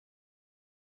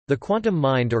The quantum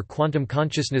mind or quantum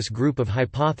consciousness group of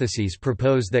hypotheses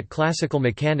propose that classical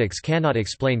mechanics cannot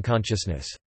explain consciousness.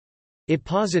 It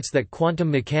posits that quantum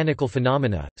mechanical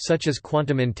phenomena, such as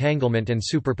quantum entanglement and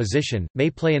superposition, may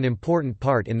play an important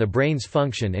part in the brain's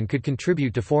function and could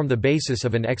contribute to form the basis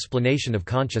of an explanation of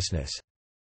consciousness.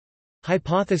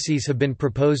 Hypotheses have been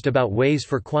proposed about ways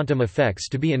for quantum effects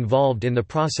to be involved in the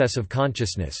process of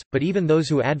consciousness, but even those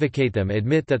who advocate them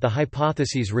admit that the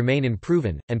hypotheses remain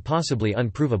unproven, and possibly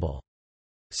unprovable.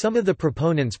 Some of the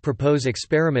proponents propose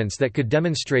experiments that could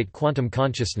demonstrate quantum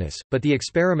consciousness, but the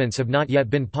experiments have not yet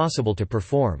been possible to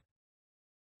perform.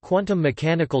 Quantum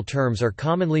mechanical terms are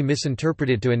commonly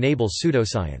misinterpreted to enable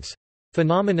pseudoscience.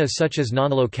 Phenomena such as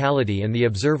non-locality and the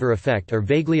observer effect are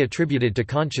vaguely attributed to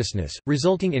consciousness,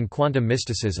 resulting in quantum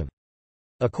mysticism.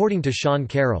 According to Sean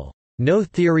Carroll, "No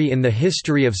theory in the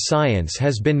history of science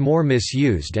has been more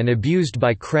misused and abused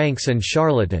by cranks and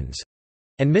charlatans,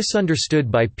 and misunderstood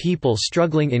by people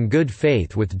struggling in good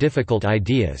faith with difficult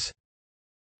ideas."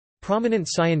 Prominent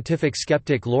scientific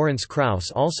skeptic Lawrence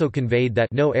Krauss also conveyed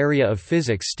that no area of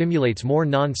physics stimulates more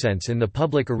nonsense in the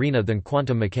public arena than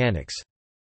quantum mechanics.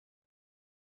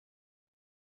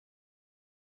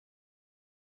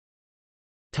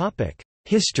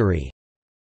 History.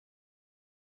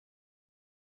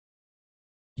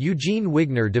 Eugene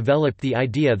Wigner developed the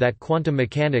idea that quantum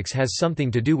mechanics has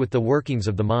something to do with the workings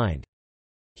of the mind.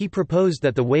 He proposed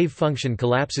that the wave function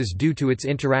collapses due to its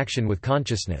interaction with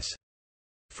consciousness.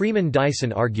 Freeman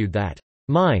Dyson argued that,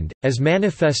 "Mind, as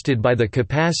manifested by the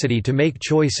capacity to make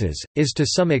choices, is to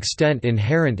some extent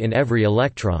inherent in every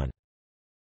electron."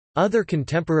 Other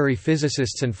contemporary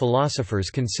physicists and philosophers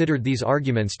considered these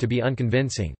arguments to be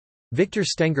unconvincing. Victor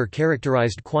Stenger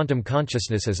characterized quantum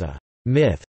consciousness as a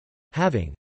myth,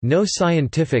 having no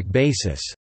scientific basis,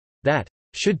 that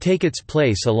should take its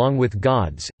place along with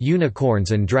gods,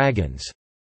 unicorns and dragons.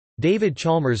 David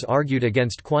Chalmers argued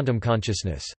against quantum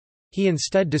consciousness. He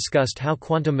instead discussed how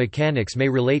quantum mechanics may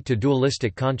relate to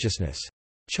dualistic consciousness.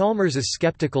 Chalmers is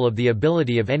skeptical of the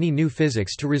ability of any new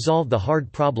physics to resolve the hard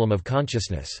problem of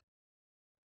consciousness.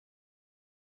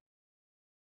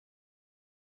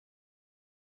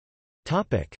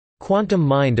 Quantum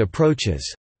mind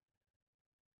approaches.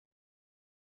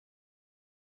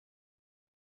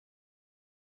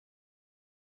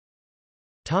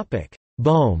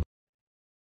 Bohm.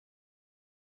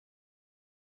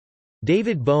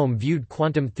 David Bohm viewed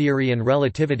quantum theory and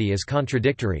relativity as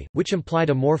contradictory, which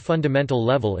implied a more fundamental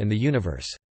level in the universe.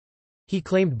 He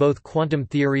claimed both quantum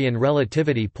theory and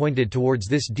relativity pointed towards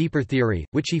this deeper theory,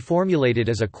 which he formulated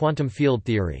as a quantum field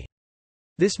theory.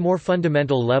 This more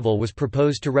fundamental level was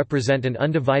proposed to represent an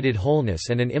undivided wholeness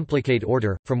and an implicate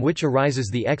order, from which arises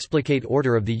the explicate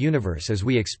order of the universe as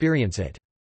we experience it.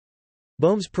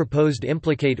 Bohm's proposed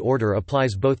implicate order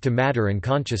applies both to matter and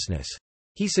consciousness.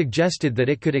 He suggested that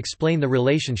it could explain the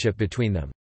relationship between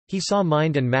them. He saw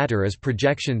mind and matter as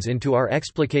projections into our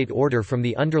explicate order from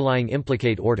the underlying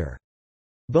implicate order.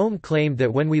 Bohm claimed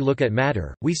that when we look at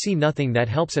matter, we see nothing that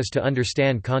helps us to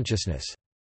understand consciousness.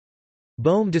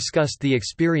 Bohm discussed the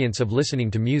experience of listening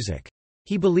to music.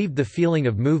 He believed the feeling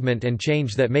of movement and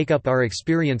change that make up our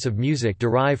experience of music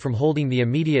derive from holding the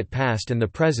immediate past and the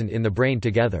present in the brain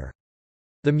together.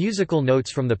 The musical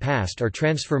notes from the past are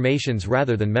transformations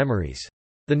rather than memories.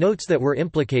 The notes that were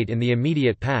implicate in the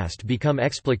immediate past become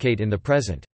explicate in the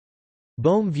present.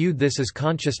 Bohm viewed this as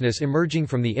consciousness emerging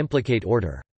from the implicate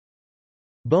order.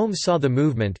 Bohm saw the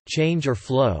movement, change or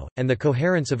flow, and the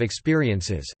coherence of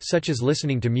experiences, such as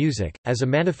listening to music, as a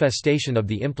manifestation of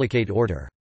the implicate order.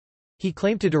 He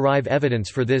claimed to derive evidence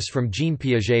for this from Jean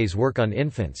Piaget's work on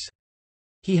infants.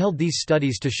 He held these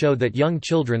studies to show that young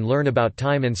children learn about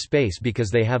time and space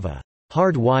because they have a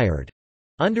hard-wired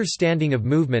understanding of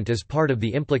movement as part of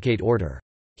the implicate order.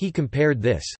 He compared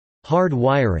this hard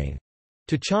wiring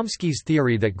to Chomsky's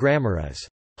theory that grammar is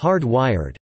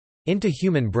hard-wired into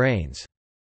human brains.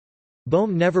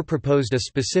 Bohm never proposed a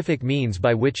specific means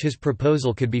by which his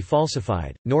proposal could be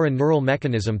falsified, nor a neural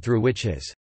mechanism through which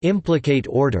his implicate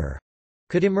order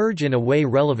could emerge in a way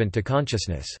relevant to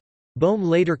consciousness. Bohm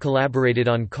later collaborated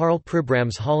on Karl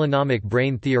Pribram's holonomic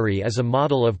brain theory as a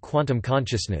model of quantum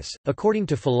consciousness. According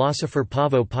to philosopher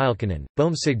Paavo Päälkönen,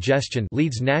 Bohm's suggestion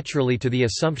leads naturally to the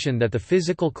assumption that the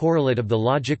physical correlate of the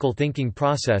logical thinking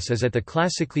process is at the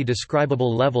classically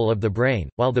describable level of the brain,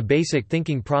 while the basic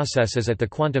thinking process is at the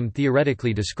quantum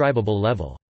theoretically describable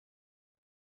level.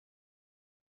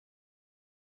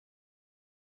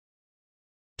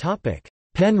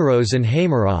 Penrose and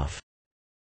Hameroff.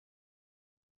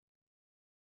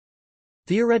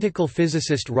 Theoretical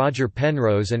physicist Roger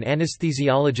Penrose and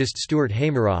anesthesiologist Stuart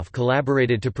Hameroff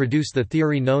collaborated to produce the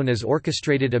theory known as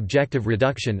orchestrated objective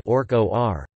reduction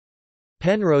 (OR).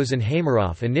 Penrose and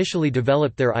Hameroff initially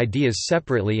developed their ideas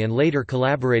separately and later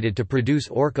collaborated to produce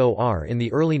OR in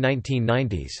the early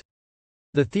 1990s.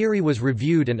 The theory was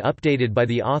reviewed and updated by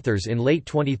the authors in late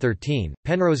 2013.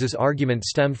 Penrose's argument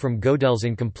stemmed from Gödel's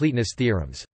incompleteness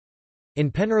theorems. In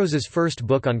Penrose's first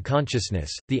book on consciousness,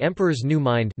 The Emperor's New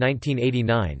Mind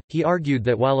 1989, he argued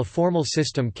that while a formal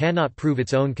system cannot prove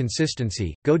its own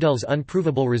consistency, Gödel's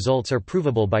unprovable results are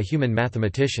provable by human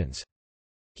mathematicians.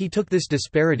 He took this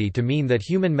disparity to mean that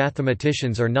human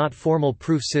mathematicians are not formal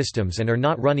proof systems and are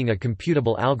not running a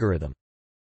computable algorithm.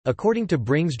 According to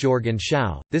Bringsjorg and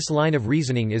Schau, this line of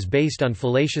reasoning is based on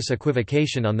fallacious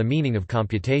equivocation on the meaning of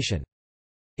computation.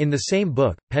 In the same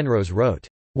book, Penrose wrote,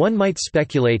 "One might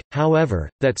speculate, however,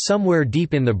 that somewhere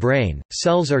deep in the brain,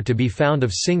 cells are to be found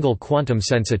of single quantum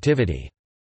sensitivity.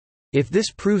 If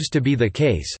this proves to be the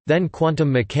case, then quantum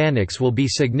mechanics will be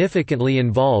significantly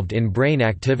involved in brain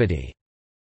activity."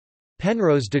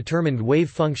 Penrose determined wave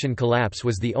function collapse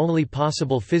was the only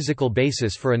possible physical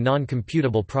basis for a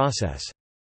non-computable process.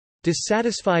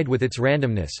 Dissatisfied with its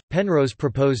randomness, Penrose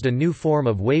proposed a new form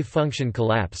of wave function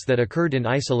collapse that occurred in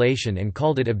isolation and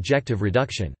called it objective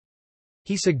reduction.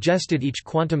 He suggested each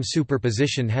quantum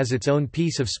superposition has its own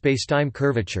piece of spacetime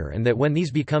curvature and that when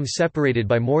these become separated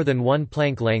by more than one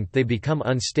Planck length they become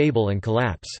unstable and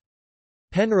collapse.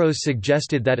 Penrose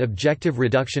suggested that objective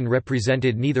reduction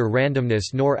represented neither randomness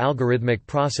nor algorithmic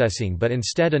processing but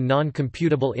instead a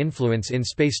non-computable influence in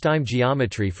spacetime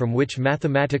geometry from which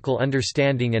mathematical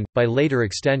understanding and, by later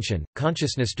extension,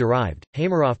 consciousness derived.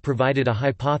 Hameroff provided a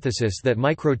hypothesis that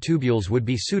microtubules would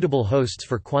be suitable hosts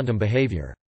for quantum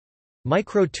behavior.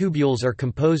 Microtubules are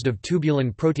composed of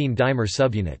tubulin protein dimer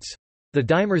subunits. The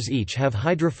dimers each have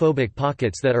hydrophobic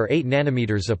pockets that are 8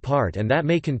 nanometers apart and that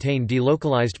may contain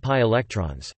delocalized pi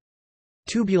electrons.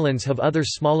 Tubulins have other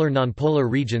smaller nonpolar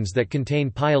regions that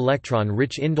contain pi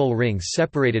electron-rich indole rings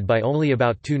separated by only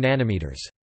about 2 nanometers.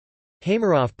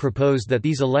 Hameroff proposed that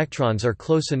these electrons are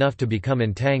close enough to become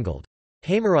entangled.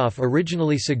 Hameroff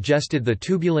originally suggested the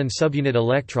tubulin subunit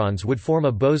electrons would form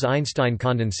a Bose–Einstein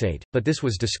condensate, but this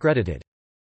was discredited.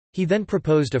 He then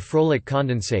proposed a Froelich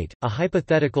condensate, a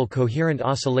hypothetical coherent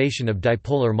oscillation of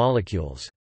dipolar molecules.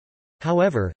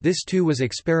 However, this too was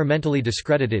experimentally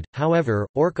discredited. However,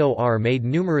 OR made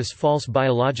numerous false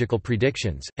biological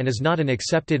predictions, and is not an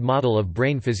accepted model of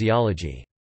brain physiology.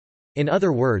 In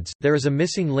other words, there is a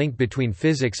missing link between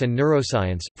physics and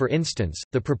neuroscience. For instance,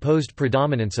 the proposed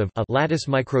predominance of a lattice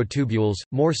microtubules,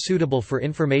 more suitable for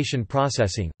information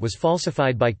processing, was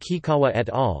falsified by Kikawa et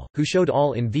al., who showed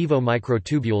all in vivo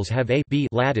microtubules have a B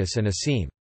lattice and a seam.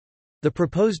 The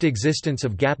proposed existence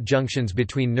of gap junctions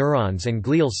between neurons and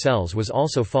glial cells was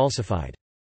also falsified.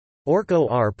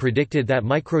 OR predicted that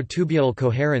microtubule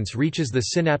coherence reaches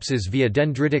the synapses via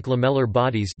dendritic lamellar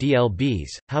bodies (DLBs).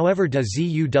 However, de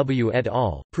Zuw et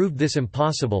al. Proved this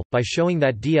impossible by showing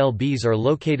that DLBs are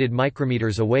located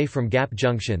micrometers away from gap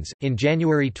junctions. In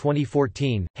January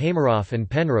 2014, Hameroff and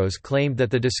Penrose claimed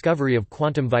that the discovery of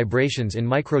quantum vibrations in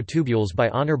microtubules by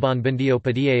Anirban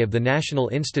Bandyopadhyay of the National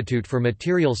Institute for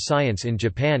Materials Science in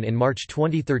Japan in March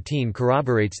 2013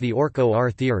 corroborates the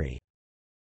OR theory.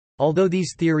 Although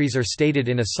these theories are stated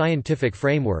in a scientific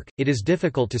framework, it is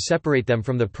difficult to separate them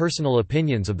from the personal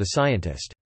opinions of the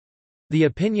scientist. The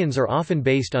opinions are often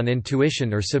based on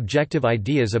intuition or subjective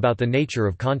ideas about the nature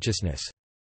of consciousness.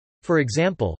 For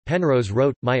example, Penrose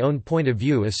wrote, "My own point of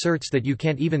view asserts that you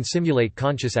can't even simulate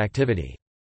conscious activity.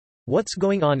 What's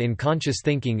going on in conscious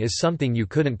thinking is something you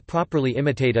couldn't properly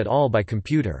imitate at all by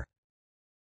computer.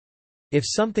 If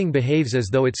something behaves as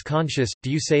though it's conscious,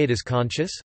 do you say it is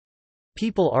conscious?"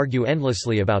 People argue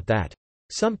endlessly about that.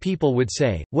 Some people would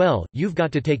say, well, you've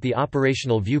got to take the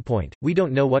operational viewpoint, we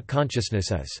don't know what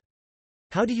consciousness is.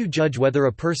 How do you judge whether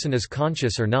a person is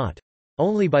conscious or not?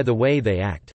 Only by the way they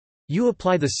act. You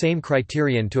apply the same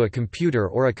criterion to a computer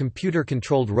or a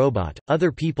computer-controlled robot.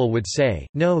 Other people would say,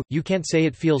 no, you can't say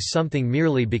it feels something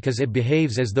merely because it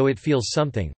behaves as though it feels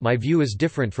something. My view is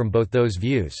different from both those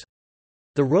views.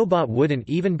 The robot wouldn't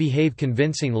even behave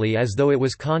convincingly as though it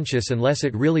was conscious unless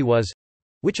it really was,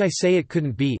 which I say it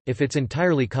couldn't be, if it's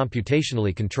entirely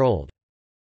computationally controlled.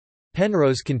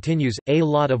 Penrose continues, a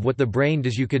lot of what the brain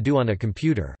does you could do on a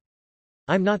computer.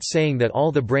 I'm not saying that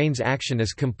all the brain's action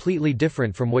is completely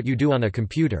different from what you do on a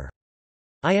computer.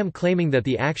 I am claiming that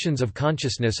the actions of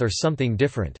consciousness are something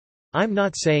different. I'm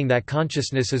not saying that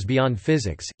consciousness is beyond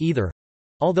physics, either,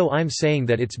 although I'm saying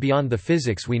that it's beyond the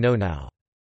physics we know now.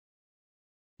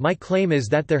 My claim is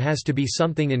that there has to be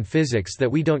something in physics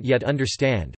that we don't yet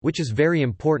understand, which is very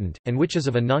important, and which is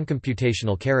of a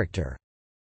non-computational character.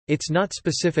 It's not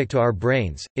specific to our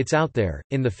brains, it's out there,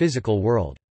 in the physical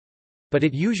world. But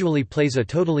it usually plays a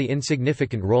totally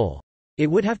insignificant role. It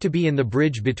would have to be in the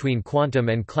bridge between quantum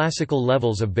and classical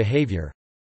levels of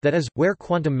behavior—that is, where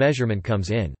quantum measurement comes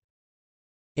in.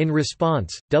 In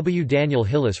response, W. Daniel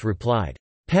Hillis replied,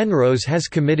 "Penrose has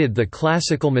committed the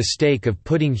classical mistake of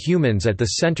putting humans at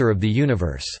the center of the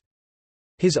universe.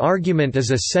 His argument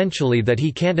is essentially that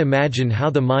he can't imagine how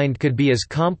the mind could be as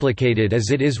complicated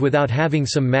as it is without having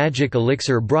some magic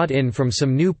elixir brought in from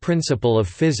some new principle of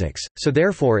physics, so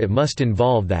therefore it must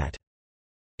involve that.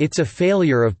 It's a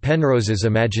failure of Penrose's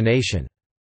imagination.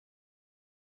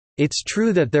 It's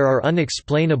true that there are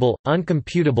unexplainable,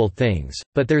 uncomputable things,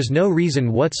 but there's no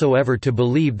reason whatsoever to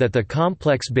believe that the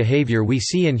complex behavior we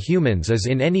see in humans is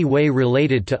in any way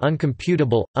related to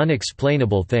uncomputable,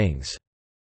 unexplainable things."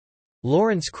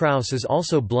 Lawrence Krauss is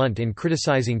also blunt in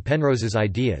criticizing Penrose's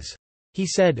ideas. He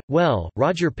said, "Well,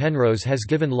 Roger Penrose has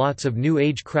given lots of New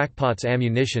Age crackpots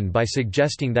ammunition by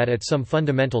suggesting that at some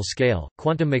fundamental scale,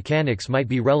 quantum mechanics might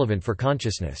be relevant for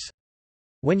consciousness.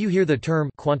 When you hear the term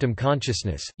quantum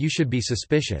consciousness, you should be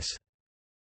suspicious.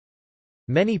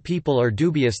 Many people are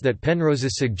dubious that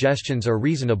Penrose's suggestions are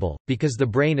reasonable, because the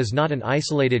brain is not an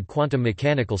isolated quantum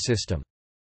mechanical system."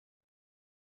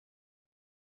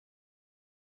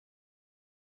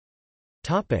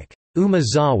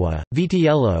 Umezawa,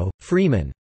 Vitiello,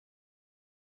 Freeman.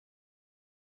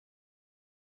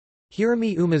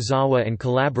 Hiromi Umezawa and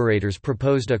collaborators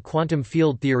proposed a quantum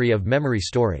field theory of memory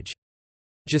storage.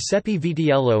 Giuseppe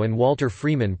Vitiello and Walter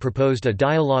Freeman proposed a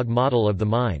dialogue model of the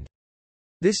mind.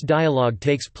 This dialogue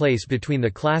takes place between the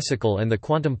classical and the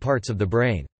quantum parts of the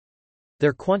brain.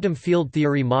 Their quantum field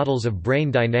theory models of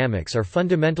brain dynamics are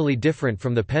fundamentally different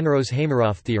from the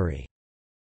Penrose-Hameroff theory.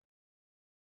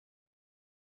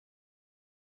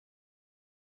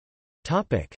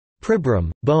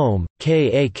 Pribram, Bohm,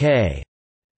 K.A.K.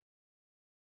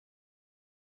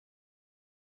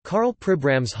 Carl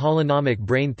Pribram's holonomic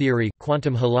brain theory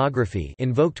quantum holography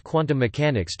invoked quantum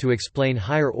mechanics to explain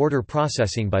higher-order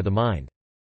processing by the mind.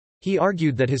 He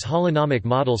argued that his holonomic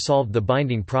model solved the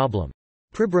binding problem.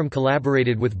 Pribram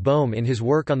collaborated with Bohm in his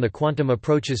work on the quantum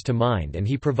approaches to mind, and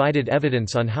he provided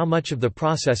evidence on how much of the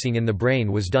processing in the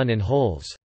brain was done in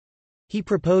holes. He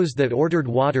proposed that ordered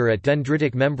water at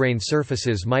dendritic membrane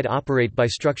surfaces might operate by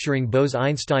structuring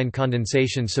Bose–Einstein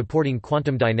condensation supporting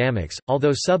quantum dynamics.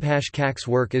 Although Subhash-Kak's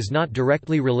work is not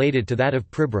directly related to that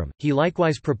of Pribram, he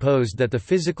likewise proposed that the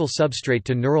physical substrate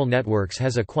to neural networks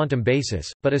has a quantum basis,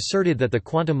 but asserted that the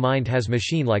quantum mind has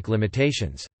machine-like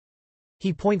limitations.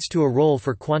 He points to a role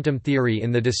for quantum theory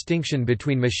in the distinction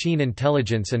between machine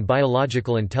intelligence and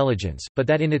biological intelligence, but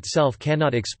that in itself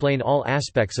cannot explain all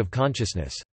aspects of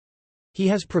consciousness. He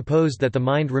has proposed that the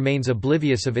mind remains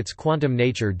oblivious of its quantum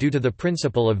nature due to the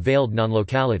principle of veiled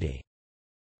non-locality.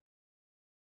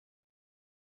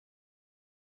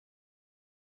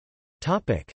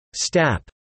 Stapp.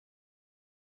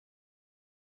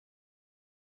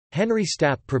 Henry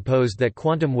Stapp proposed that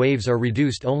quantum waves are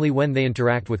reduced only when they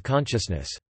interact with consciousness.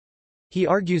 He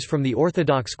argues from the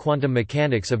orthodox quantum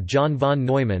mechanics of John von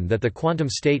Neumann that the quantum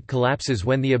state collapses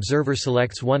when the observer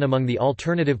selects one among the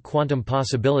alternative quantum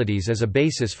possibilities as a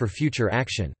basis for future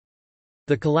action.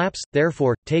 The collapse,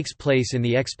 therefore, takes place in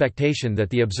the expectation that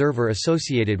the observer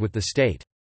associated with the state.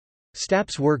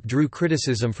 Stapp's work drew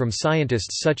criticism from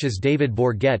scientists such as David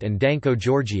Bourget and Danko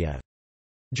Georgiev.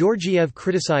 Georgiev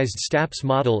criticized Stapp's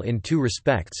model in two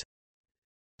respects.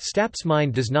 Stapp's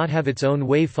mind does not have its own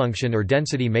wave function or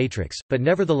density matrix, but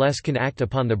nevertheless can act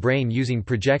upon the brain using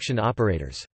projection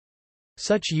operators.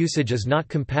 Such usage is not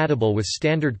compatible with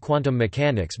standard quantum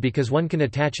mechanics because one can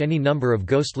attach any number of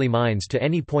ghostly minds to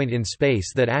any point in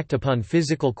space that act upon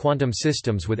physical quantum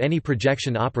systems with any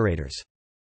projection operators.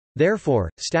 Therefore,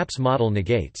 Stapp's model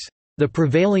negates the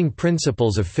prevailing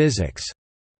principles of physics.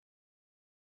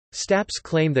 Stapp's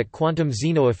claim that quantum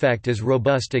Zeno effect is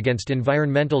robust against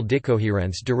environmental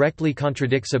decoherence directly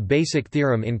contradicts a basic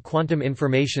theorem in quantum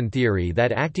information theory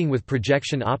that acting with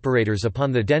projection operators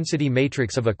upon the density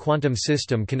matrix of a quantum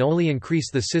system can only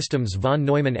increase the system's von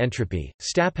Neumann entropy.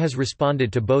 Stapp has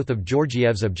responded to both of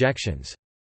Georgiev's objections.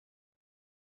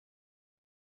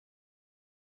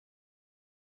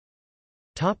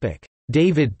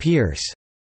 David Pearce.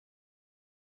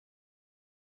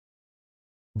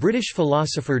 British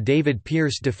philosopher David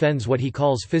Pearce defends what he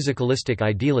calls physicalistic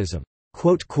idealism.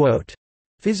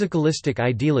 "Physicalistic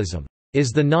idealism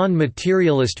is the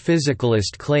non-materialist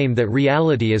physicalist claim that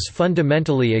reality is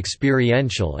fundamentally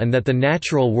experiential and that the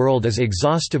natural world is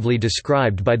exhaustively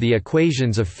described by the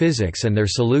equations of physics and their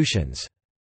solutions,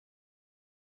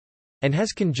 and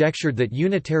has conjectured that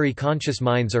unitary conscious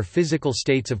minds are physical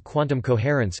states of quantum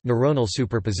coherence, neuronal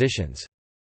superpositions.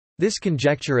 This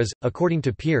conjecture is, according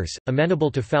to Pearce, amenable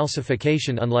to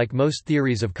falsification unlike most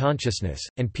theories of consciousness,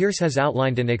 and Pearce has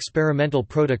outlined an experimental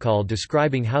protocol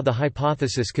describing how the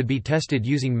hypothesis could be tested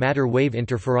using matter-wave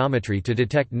interferometry to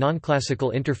detect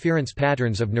non-classical interference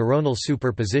patterns of neuronal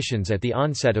superpositions at the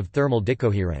onset of thermal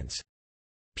decoherence.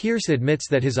 Pearce admits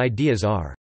that his ideas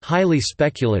are highly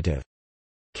speculative,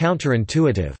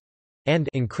 counterintuitive, and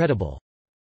incredible.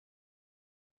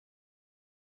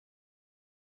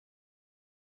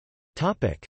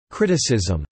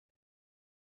 Criticism.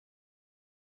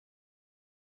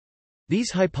 These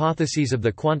hypotheses of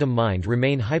the quantum mind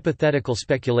remain hypothetical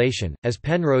speculation, as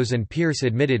Penrose and Pearce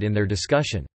admitted in their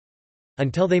discussion.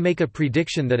 Until they make a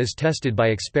prediction that is tested by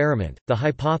experiment, the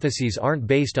hypotheses aren't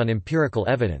based on empirical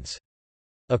evidence.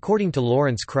 According to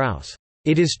Lawrence Krauss,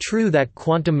 "It is true that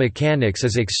quantum mechanics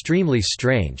is extremely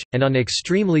strange, and on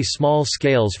extremely small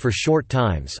scales for short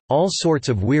times, all sorts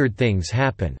of weird things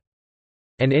happen.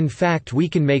 And in fact we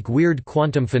can make weird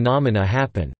quantum phenomena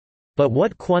happen. But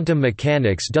what quantum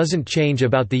mechanics doesn't change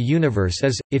about the universe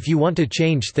is, if you want to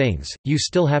change things, you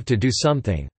still have to do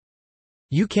something.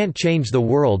 You can't change the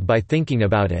world by thinking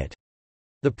about it."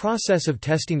 The process of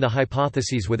testing the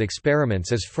hypotheses with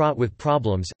experiments is fraught with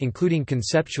problems, including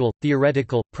conceptual,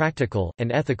 theoretical, practical,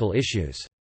 and ethical issues.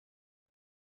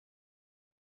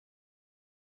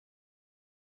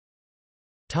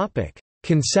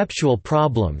 Conceptual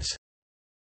problems.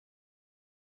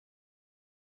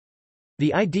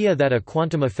 The idea that a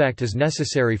quantum effect is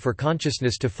necessary for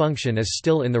consciousness to function is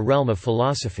still in the realm of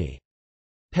philosophy.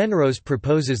 Penrose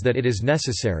proposes that it is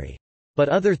necessary. But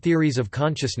other theories of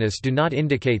consciousness do not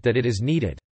indicate that it is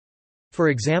needed. For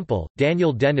example,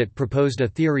 Daniel Dennett proposed a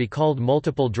theory called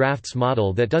multiple drafts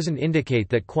model that doesn't indicate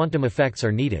that quantum effects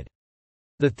are needed.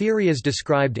 The theory is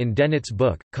described in Dennett's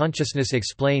book, Consciousness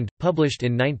Explained, published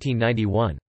in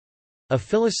 1991. A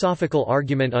philosophical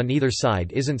argument on either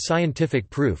side isn't scientific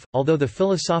proof, although the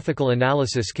philosophical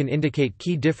analysis can indicate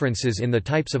key differences in the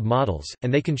types of models,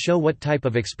 and they can show what type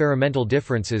of experimental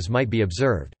differences might be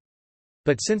observed.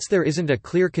 But since there isn't a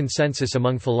clear consensus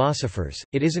among philosophers,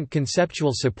 it isn't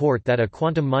conceptual support that a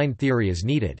quantum mind theory is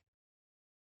needed.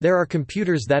 There are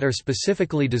computers that are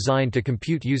specifically designed to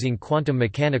compute using quantum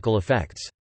mechanical effects.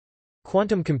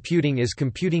 Quantum computing is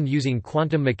computing using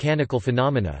quantum mechanical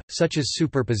phenomena, such as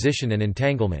superposition and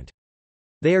entanglement.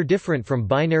 They are different from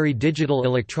binary digital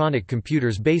electronic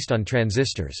computers based on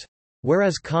transistors.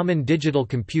 Whereas common digital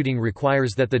computing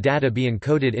requires that the data be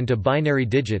encoded into binary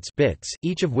digits, bits,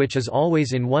 each of which is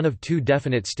always in one of two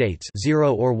definite states,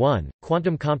 0 or 1,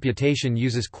 quantum computation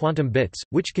uses quantum bits,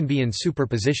 which can be in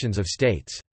superpositions of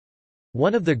states.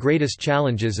 One of the greatest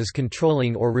challenges is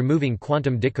controlling or removing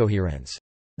quantum decoherence.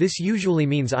 This usually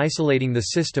means isolating the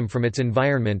system from its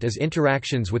environment as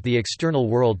interactions with the external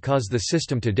world cause the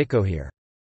system to decohere.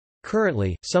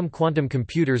 Currently, some quantum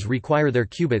computers require their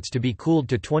qubits to be cooled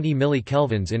to 20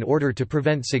 millikelvins in order to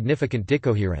prevent significant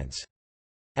decoherence.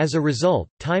 As a result,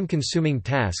 time-consuming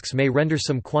tasks may render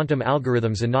some quantum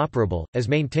algorithms inoperable, as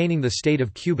maintaining the state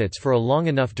of qubits for a long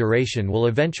enough duration will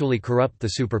eventually corrupt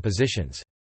the superpositions.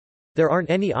 There aren't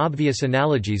any obvious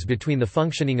analogies between the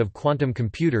functioning of quantum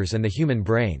computers and the human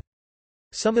brain.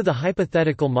 Some of the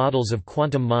hypothetical models of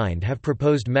quantum mind have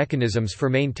proposed mechanisms for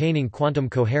maintaining quantum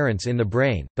coherence in the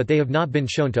brain, but they have not been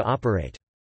shown to operate.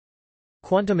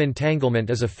 Quantum entanglement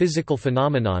is a physical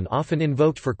phenomenon often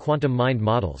invoked for quantum mind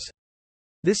models.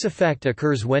 This effect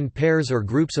occurs when pairs or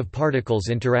groups of particles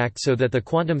interact so that the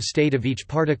quantum state of each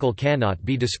particle cannot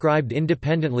be described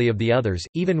independently of the others,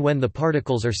 even when the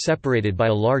particles are separated by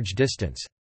a large distance.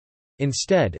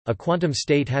 Instead, a quantum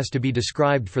state has to be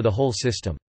described for the whole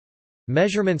system.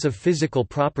 Measurements of physical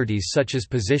properties such as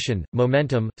position,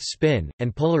 momentum, spin,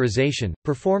 and polarization,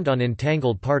 performed on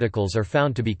entangled particles are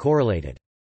found to be correlated.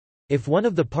 If one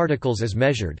of the particles is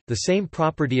measured, the same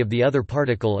property of the other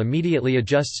particle immediately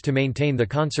adjusts to maintain the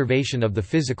conservation of the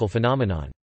physical phenomenon.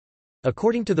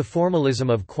 According to the formalism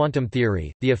of quantum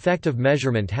theory, the effect of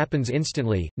measurement happens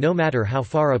instantly, no matter how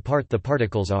far apart the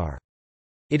particles are.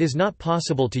 It is not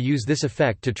possible to use this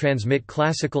effect to transmit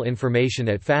classical information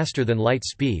at faster than light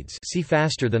speeds. See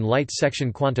faster than light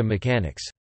section quantum mechanics.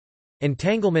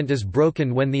 Entanglement is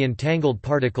broken when the entangled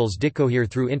particles decohere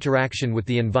through interaction with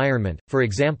the environment, for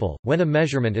example, when a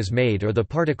measurement is made or the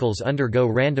particles undergo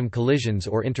random collisions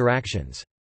or interactions.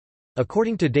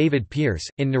 According to David Pearce,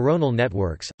 in neuronal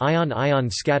networks, ion-ion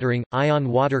scattering,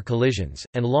 ion-water collisions,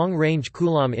 and long-range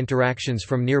Coulomb interactions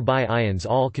from nearby ions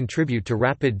all contribute to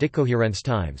rapid decoherence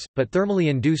times, but thermally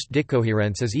induced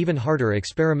decoherence is even harder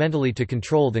experimentally to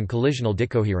control than collisional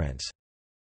decoherence.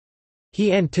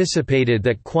 He anticipated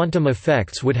that quantum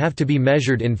effects would have to be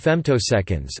measured in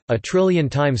femtoseconds, a trillion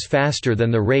times faster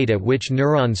than the rate at which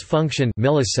neurons function,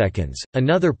 milliseconds.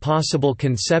 Another possible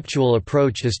conceptual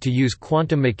approach is to use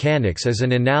quantum mechanics as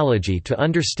an analogy to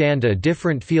understand a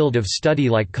different field of study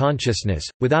like consciousness,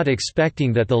 without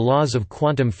expecting that the laws of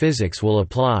quantum physics will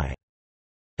apply.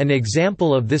 An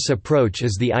example of this approach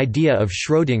is the idea of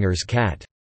Schrödinger's cat.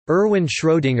 Erwin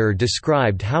Schrödinger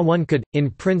described how one could,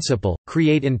 in principle,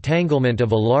 create entanglement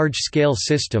of a large-scale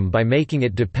system by making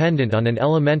it dependent on an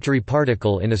elementary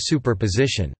particle in a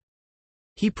superposition.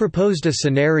 He proposed a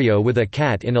scenario with a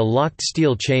cat in a locked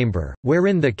steel chamber,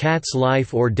 wherein the cat's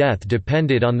life or death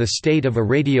depended on the state of a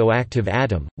radioactive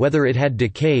atom, whether it had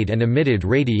decayed and emitted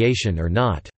radiation or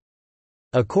not.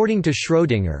 According to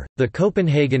Schrödinger, the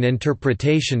Copenhagen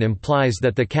interpretation implies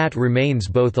that the cat remains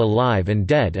both alive and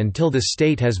dead until the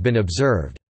state has been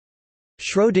observed.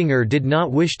 Schrödinger did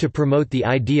not wish to promote the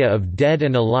idea of dead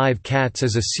and alive cats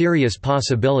as a serious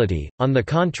possibility, on the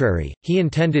contrary, he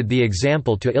intended the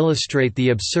example to illustrate the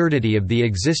absurdity of the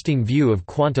existing view of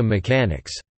quantum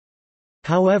mechanics.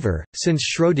 However, since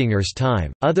Schrödinger's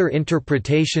time, other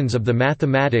interpretations of the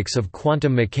mathematics of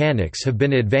quantum mechanics have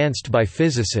been advanced by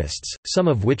physicists, some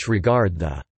of which regard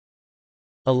the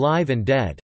alive and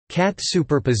dead cat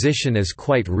superposition as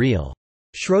quite real.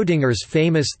 Schrödinger's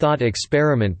famous thought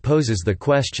experiment poses the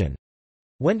question,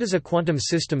 when does a quantum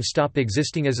system stop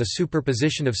existing as a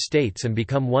superposition of states and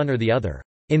become one or the other?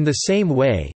 In the same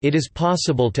way, it is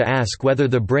possible to ask whether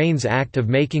the brain's act of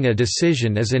making a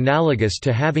decision is analogous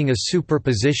to having a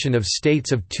superposition of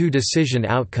states of two decision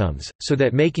outcomes, so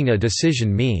that making a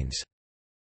decision means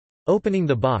opening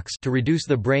the box to reduce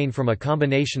the brain from a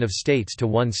combination of states to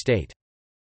one state.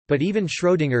 But even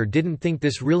Schrödinger didn't think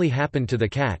this really happened to the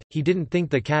cat, he didn't think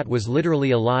the cat was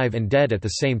literally alive and dead at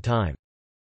the same time.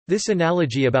 This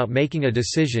analogy about making a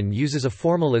decision uses a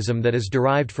formalism that is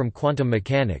derived from quantum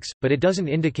mechanics, but it doesn't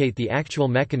indicate the actual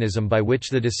mechanism by which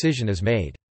the decision is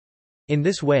made. In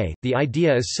this way, the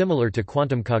idea is similar to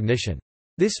quantum cognition.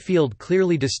 This field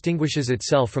clearly distinguishes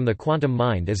itself from the quantum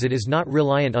mind as it is not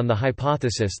reliant on the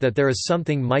hypothesis that there is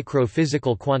something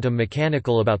micro-physical quantum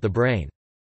mechanical about the brain.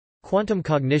 Quantum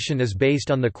cognition is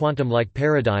based on the quantum-like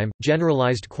paradigm,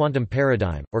 generalized quantum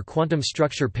paradigm, or quantum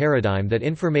structure paradigm that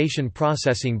information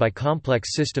processing by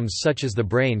complex systems such as the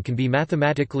brain can be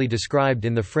mathematically described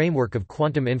in the framework of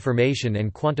quantum information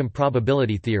and quantum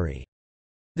probability theory.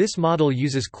 This model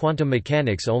uses quantum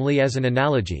mechanics only as an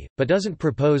analogy, but doesn't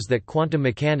propose that quantum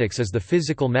mechanics is the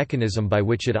physical mechanism by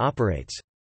which it operates.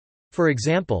 For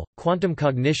example, quantum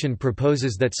cognition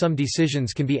proposes that some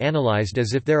decisions can be analyzed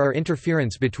as if there are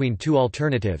interference between two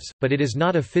alternatives, but it is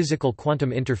not a physical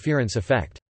quantum interference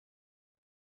effect.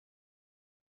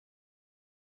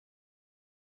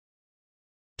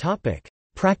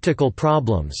 Practical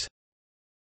problems.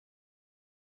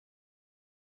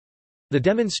 The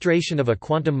demonstration of a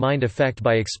quantum mind effect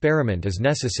by experiment is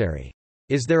necessary.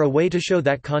 Is there a way to show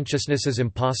that consciousness is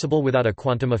impossible without a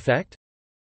quantum effect?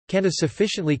 Can a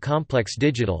sufficiently complex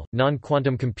digital,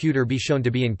 non-quantum computer be shown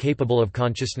to be incapable of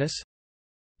consciousness?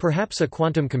 Perhaps a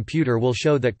quantum computer will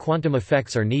show that quantum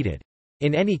effects are needed.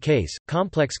 In any case,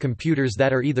 complex computers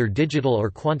that are either digital or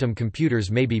quantum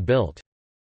computers may be built.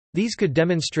 These could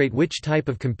demonstrate which type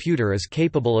of computer is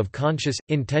capable of conscious,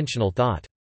 intentional thought.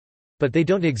 But they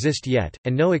don't exist yet,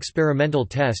 and no experimental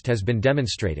test has been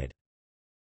demonstrated.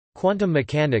 Quantum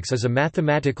mechanics is a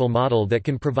mathematical model that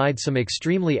can provide some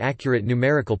extremely accurate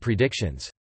numerical predictions.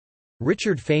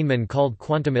 Richard Feynman called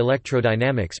quantum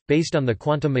electrodynamics, based on the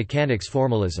quantum mechanics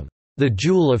formalism, the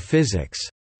jewel of physics,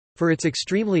 for its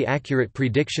extremely accurate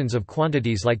predictions of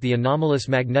quantities like the anomalous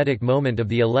magnetic moment of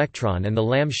the electron and the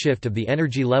Lamb shift of the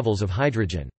energy levels of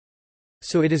hydrogen.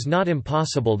 So it is not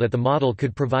impossible that the model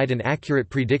could provide an accurate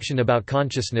prediction about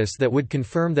consciousness that would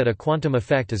confirm that a quantum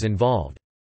effect is involved.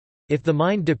 If the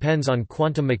mind depends on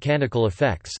quantum mechanical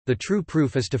effects, the true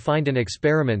proof is to find an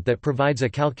experiment that provides a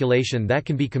calculation that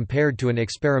can be compared to an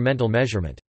experimental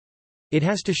measurement. It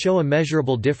has to show a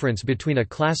measurable difference between a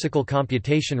classical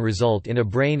computation result in a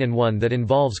brain and one that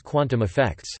involves quantum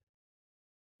effects.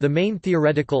 The main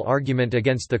theoretical argument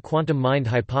against the quantum mind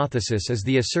hypothesis is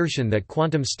the assertion that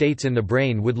quantum states in the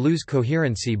brain would lose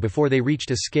coherency before they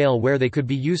reached a scale where they could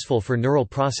be useful for neural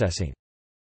processing.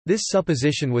 This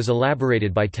supposition was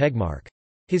elaborated by Tegmark.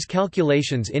 His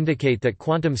calculations indicate that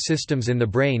quantum systems in the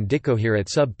brain decohere at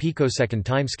sub-picosecond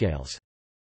timescales.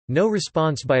 No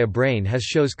response by a brain has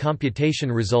shows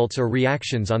computation results or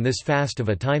reactions on this fast of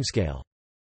a timescale.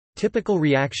 Typical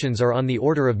reactions are on the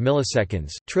order of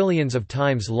milliseconds, trillions of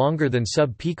times longer than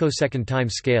sub-picosecond time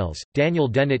scales. Daniel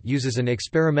Dennett uses an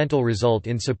experimental result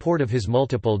in support of his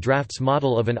multiple drafts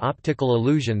model of an optical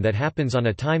illusion that happens on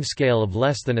a time scale of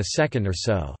less than a second or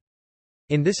so.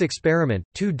 In this experiment,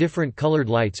 two different colored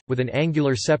lights, with an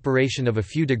angular separation of a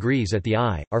few degrees at the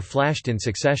eye, are flashed in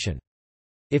succession.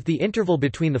 If the interval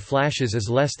between the flashes is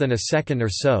less than a second or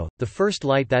so, the first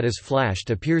light that is flashed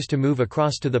appears to move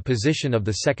across to the position of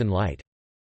the second light.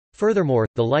 Furthermore,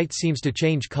 the light seems to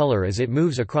change color as it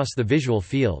moves across the visual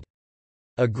field.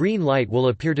 A green light will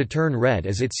appear to turn red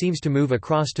as it seems to move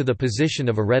across to the position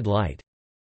of a red light.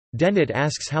 Dennett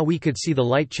asks how we could see the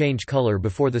light change color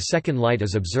before the second light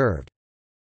is observed.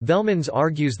 Velmans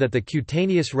argues that the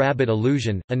cutaneous rabbit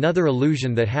illusion, another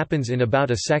illusion that happens in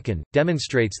about a second,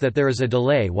 demonstrates that there is a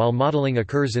delay while modeling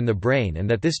occurs in the brain and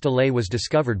that this delay was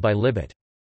discovered by Libet.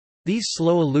 These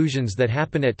slow illusions that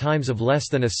happen at times of less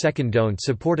than a second don't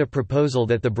support a proposal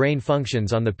that the brain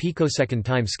functions on the picosecond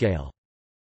time scale.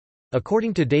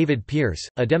 According to David Pearce,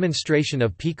 a demonstration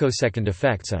of picosecond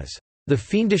effects is the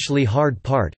fiendishly hard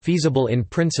part, feasible in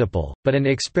principle, but an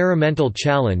experimental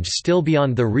challenge still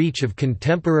beyond the reach of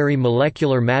contemporary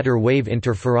molecular matter wave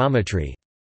interferometry.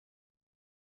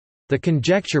 The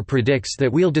conjecture predicts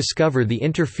that we'll discover the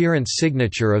interference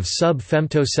signature of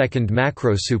sub-femtosecond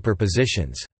macro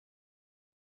superpositions.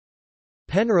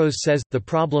 Penrose says, the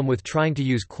problem with trying to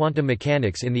use quantum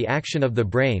mechanics in the action of the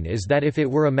brain is that if it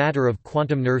were a matter of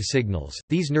quantum nerve signals,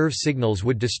 these nerve signals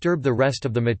would disturb the rest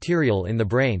of the material in the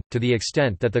brain, to the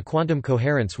extent that the quantum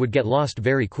coherence would get lost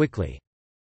very quickly.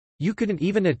 You couldn't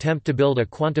even attempt to build a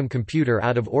quantum computer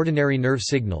out of ordinary nerve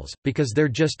signals, because they're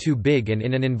just too big and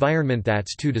in an environment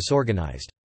that's too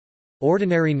disorganized.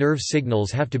 Ordinary nerve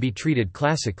signals have to be treated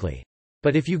classically.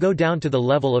 But if you go down to the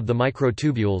level of the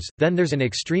microtubules, then there's an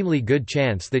extremely good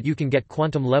chance that you can get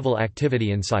quantum-level activity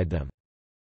inside them.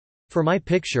 For my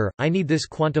picture, I need this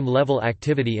quantum-level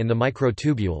activity in the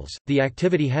microtubules. The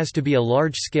activity has to be a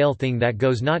large-scale thing that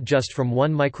goes not just from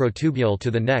one microtubule to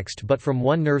the next but from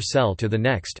one nerve cell to the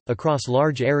next, across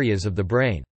large areas of the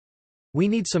brain. We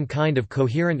need some kind of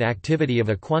coherent activity of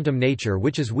a quantum nature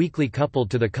which is weakly coupled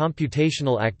to the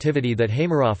computational activity that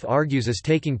Hameroff argues is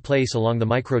taking place along the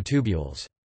microtubules.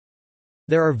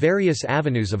 There are various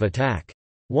avenues of attack.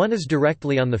 One is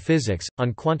directly on the physics,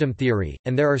 on quantum theory,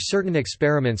 and there are certain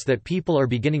experiments that people are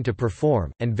beginning to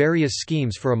perform, and various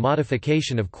schemes for a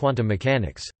modification of quantum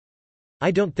mechanics.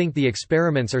 I don't think the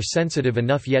experiments are sensitive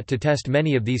enough yet to test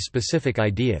many of these specific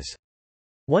ideas.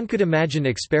 One could imagine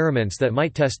experiments that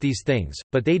might test these things,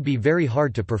 but they'd be very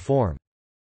hard to perform.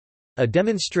 A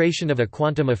demonstration of a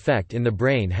quantum effect in the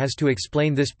brain has to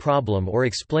explain this problem or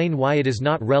explain why it is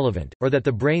not relevant, or that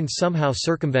the brain somehow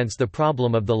circumvents the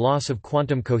problem of the loss of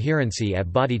quantum coherency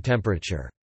at body temperature.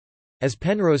 As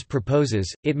Penrose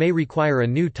proposes, it may require a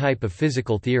new type of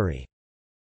physical theory.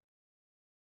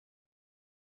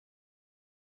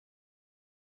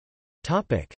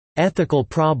 Ethical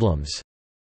problems.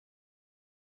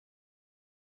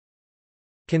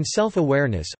 Can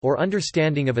self-awareness, or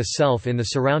understanding of a self in the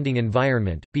surrounding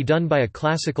environment, be done by a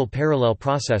classical parallel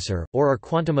processor, or are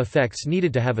quantum effects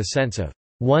needed to have a sense of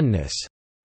oneness?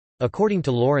 According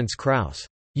to Lawrence Krauss,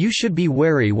 you should be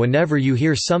wary whenever you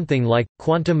hear something like,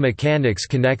 quantum mechanics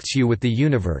connects you with the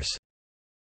universe,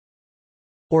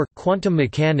 or quantum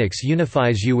mechanics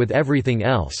unifies you with everything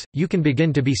else. You can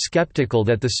begin to be skeptical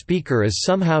that the speaker is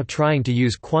somehow trying to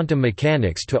use quantum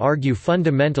mechanics to argue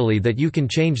fundamentally that you can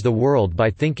change the world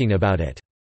by thinking about it.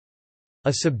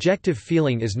 A subjective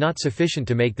feeling is not sufficient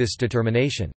to make this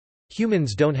determination.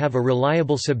 Humans don't have a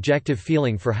reliable subjective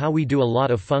feeling for how we do a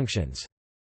lot of functions.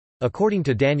 According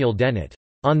to Daniel Dennett,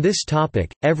 on this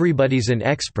topic, everybody's an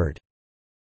expert.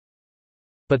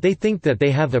 But they think that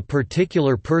they have a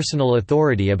particular personal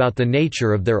authority about the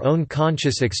nature of their own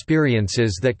conscious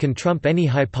experiences that can trump any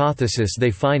hypothesis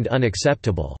they find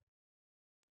unacceptable.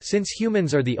 Since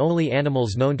humans are the only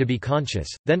animals known to be conscious,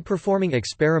 then performing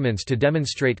experiments to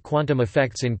demonstrate quantum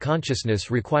effects in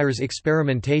consciousness requires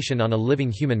experimentation on a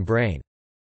living human brain.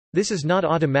 This is not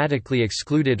automatically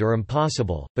excluded or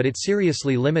impossible, but it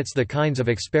seriously limits the kinds of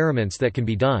experiments that can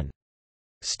be done.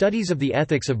 Studies of the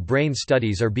ethics of brain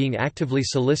studies are being actively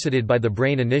solicited by the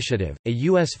Brain Initiative, a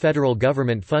U.S. federal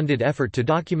government-funded effort to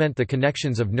document the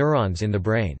connections of neurons in the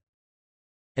brain.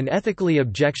 An ethically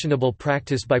objectionable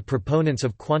practice by proponents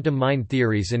of quantum mind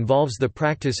theories involves the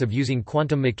practice of using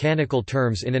quantum mechanical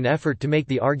terms in an effort to make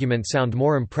the argument sound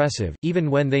more impressive, even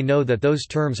when they know that those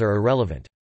terms are irrelevant.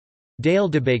 Dale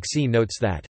DeBakesy notes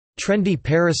that, "Trendy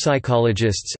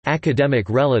parapsychologists, academic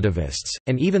relativists,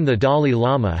 and even the Dalai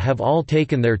Lama have all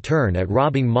taken their turn at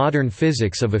robbing modern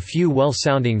physics of a few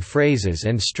well-sounding phrases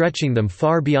and stretching them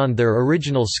far beyond their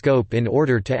original scope in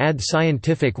order to add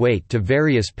scientific weight to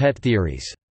various pet theories."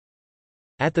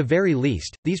 At the very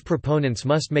least, these proponents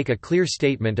must make a clear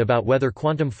statement about whether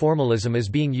quantum formalism is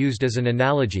being used as an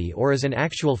analogy or as an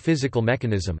actual physical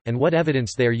mechanism, and what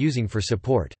evidence they are using for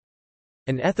support.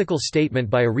 An ethical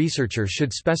statement by a researcher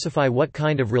should specify what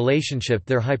kind of relationship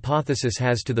their hypothesis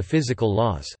has to the physical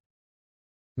laws.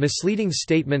 Misleading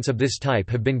statements of this type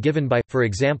have been given by, for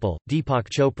example, Deepak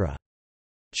Chopra.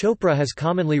 Chopra has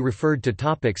commonly referred to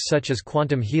topics such as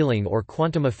quantum healing or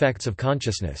quantum effects of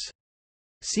consciousness.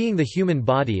 Seeing the human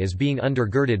body as being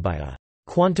undergirded by a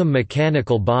quantum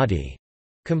mechanical body,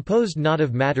 composed not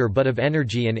of matter but of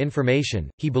energy and information,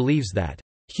 he believes that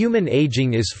human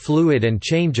aging is fluid and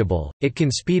changeable, it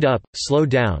can speed up, slow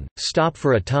down, stop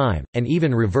for a time, and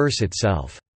even reverse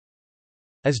itself,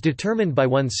 as determined by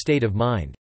one's state of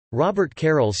mind. Robert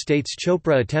Carroll states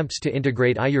Chopra attempts to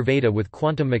integrate Ayurveda with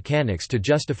quantum mechanics to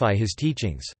justify his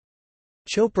teachings.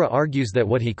 Chopra argues that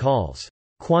what he calls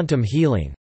quantum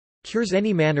healing cures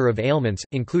any manner of ailments,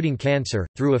 including cancer,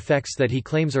 through effects that he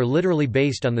claims are literally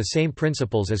based on the same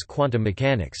principles as quantum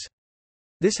mechanics.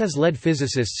 This has led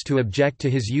physicists to object to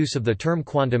his use of the term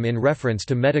quantum in reference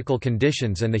to medical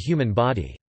conditions and the human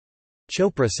body.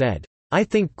 Chopra said, "I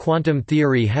think quantum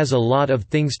theory has a lot of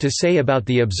things to say about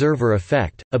the observer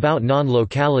effect, about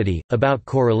non-locality, about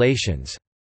correlations.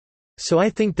 So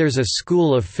I think there's a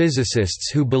school of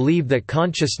physicists who believe that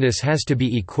consciousness has to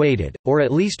be equated, or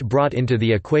at least brought into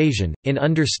the equation, in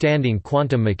understanding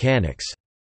quantum mechanics."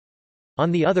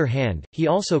 On the other hand, he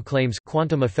also claims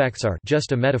quantum effects are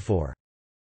just a metaphor.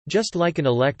 Just like an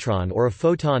electron or a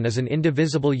photon is an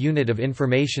indivisible unit of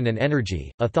information and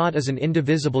energy, a thought is an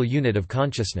indivisible unit of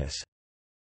consciousness.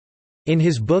 In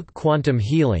his book Quantum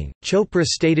Healing, Chopra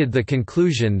stated the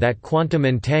conclusion that quantum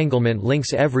entanglement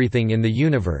links everything in the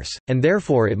universe, and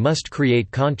therefore it must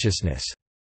create consciousness.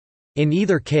 In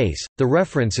either case, the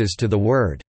references to the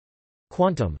word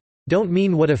quantum don't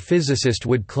mean what a physicist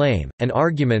would claim, and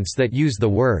arguments that use the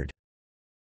word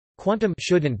quantum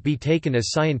shouldn't be taken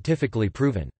as scientifically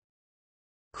proven.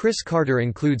 Chris Carter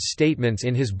includes statements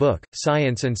in his book,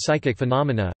 Science and Psychic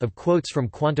Phenomena, of quotes from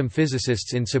quantum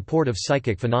physicists in support of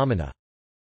psychic phenomena.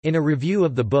 In a review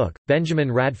of the book, Benjamin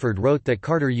Radford wrote that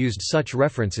Carter used such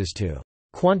references to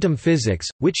quantum physics,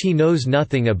 which he knows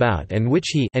nothing about and which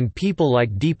he and people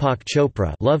like Deepak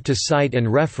Chopra love to cite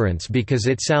and reference because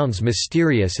it sounds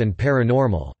mysterious and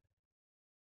paranormal.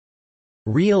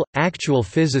 Real, actual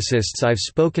physicists I've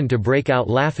spoken to break out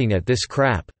laughing at this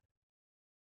crap.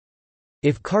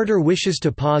 If Carter wishes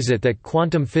to posit that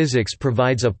quantum physics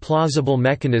provides a plausible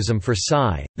mechanism for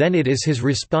psi, then it is his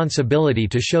responsibility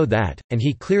to show that, and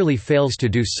he clearly fails to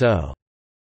do so.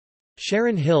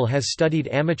 Sharon Hill has studied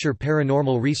amateur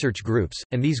paranormal research groups,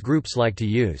 and these groups like to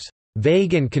use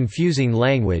vague and confusing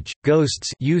language. Ghosts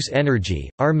use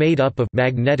energy, are made up of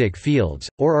magnetic fields,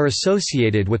 or are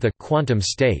associated with a quantum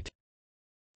state.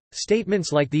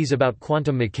 Statements like these about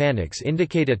quantum mechanics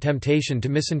indicate a temptation to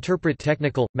misinterpret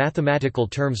technical, mathematical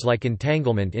terms like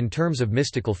entanglement in terms of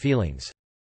mystical feelings.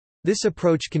 This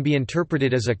approach can be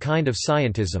interpreted as a kind of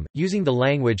scientism, using the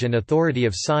language and authority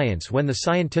of science when the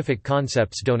scientific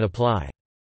concepts don't apply.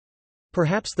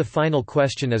 Perhaps the final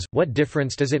question is, what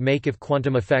difference does it make if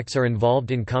quantum effects are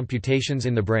involved in computations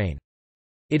in the brain?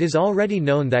 It is already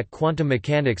known that quantum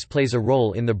mechanics plays a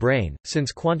role in the brain,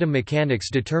 since quantum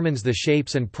mechanics determines the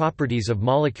shapes and properties of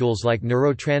molecules like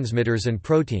neurotransmitters and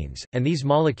proteins, and these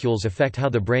molecules affect how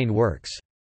the brain works.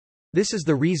 This is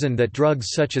the reason that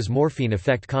drugs such as morphine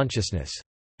affect consciousness.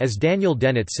 As Daniel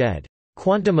Dennett said,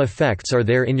 "Quantum effects are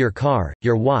there in your car,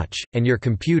 your watch, and your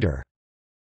computer.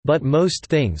 But most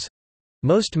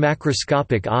things—most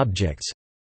macroscopic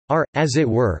objects—are, as it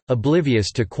were,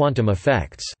 oblivious to quantum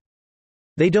effects.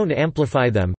 They don't amplify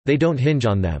them, they don't hinge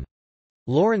on them."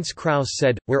 Lawrence Krauss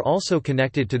said, "We're also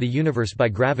connected to the universe by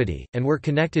gravity, and we're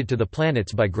connected to the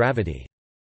planets by gravity.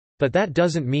 But that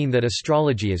doesn't mean that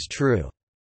astrology is true."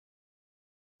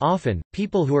 Often,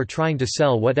 people who are trying to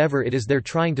sell whatever it is they're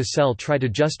trying to sell try to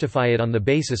justify it on the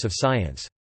basis of science.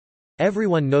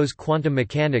 Everyone knows quantum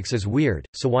mechanics is weird,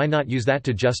 so why not use that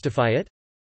to justify it?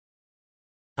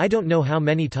 I don't know how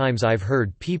many times I've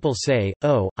heard people say,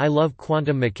 oh, I love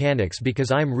quantum mechanics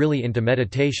because I'm really into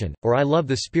meditation, or I love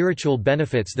the spiritual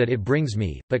benefits that it brings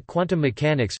me, but quantum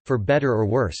mechanics, for better or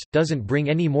worse, doesn't bring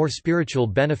any more spiritual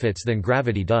benefits than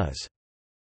gravity does.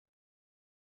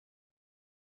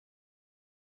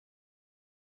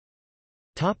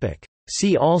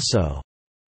 See also: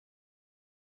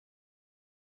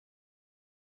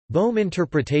 Bohm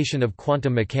interpretation of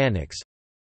quantum mechanics,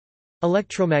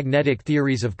 electromagnetic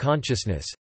theories of consciousness,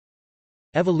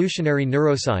 evolutionary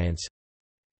neuroscience,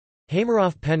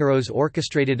 Hameroff-Penrose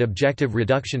orchestrated objective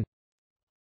reduction,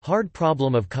 hard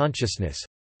problem of consciousness,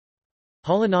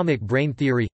 holonomic brain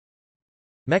theory,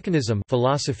 mechanism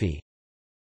philosophy,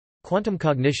 quantum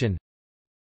cognition,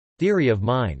 theory of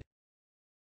mind.